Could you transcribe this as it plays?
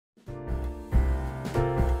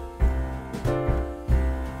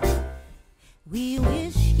We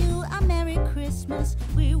wish you a Merry Christmas.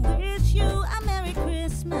 We wish you a Merry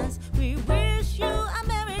Christmas. We wish you a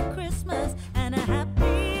Merry Christmas and a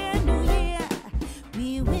Happy New Year.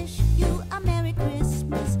 We wish you a Merry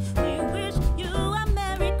Christmas. We wish you a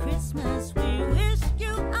Merry Christmas. We wish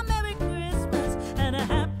you a Merry Christmas and a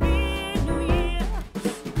Happy New Year.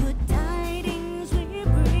 Good tidings we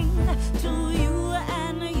bring to you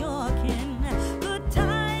and your kin. Good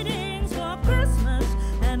tidings for Christmas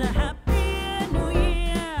and a Happy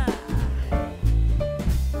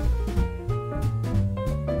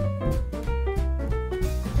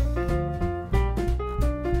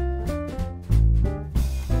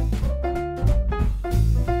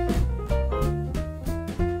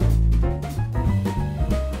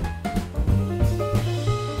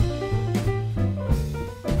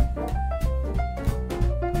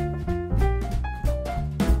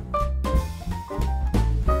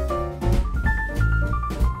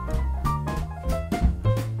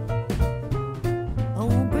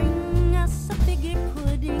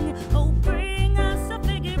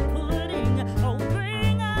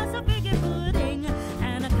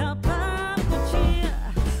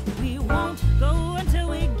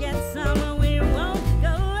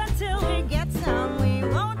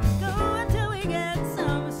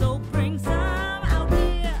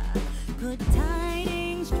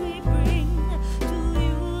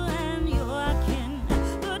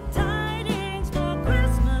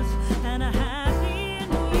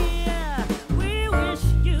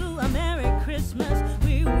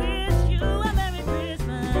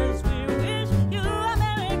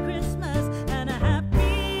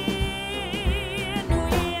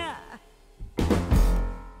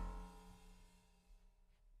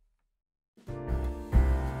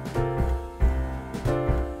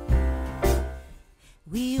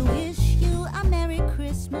We wish you a Merry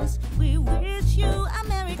Christmas. We wish you a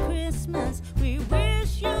Merry Christmas. We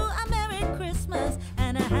wish you a Merry Christmas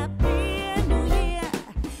and a Happy New Year.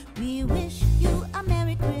 We wish you a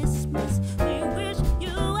Merry Christmas. We wish you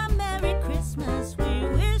a Merry Christmas. We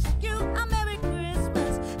wish you a Merry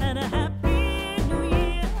Christmas and a Happy New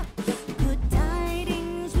Year. Good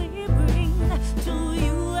tidings we bring to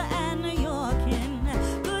you and your kin.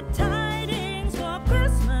 Good tidings for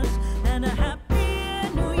Christmas and a Happy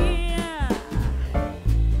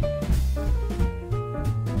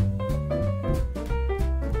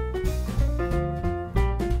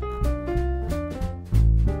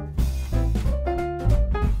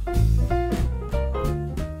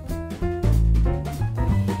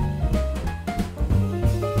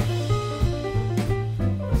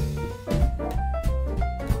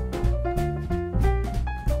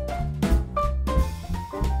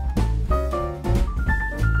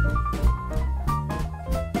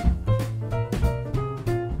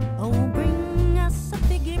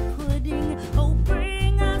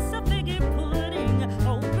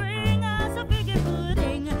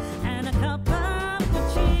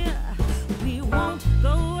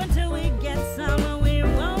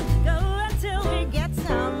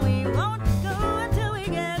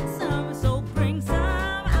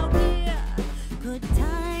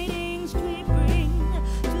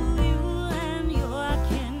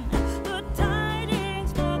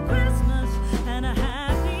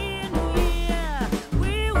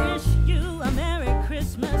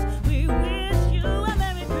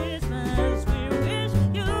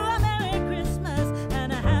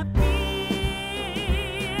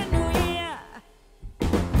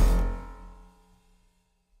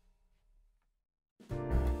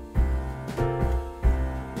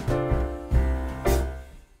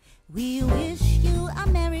We wish you a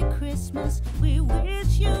Merry Christmas. We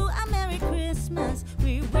wish you a Merry Christmas.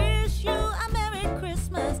 We wish you a Merry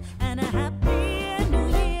Christmas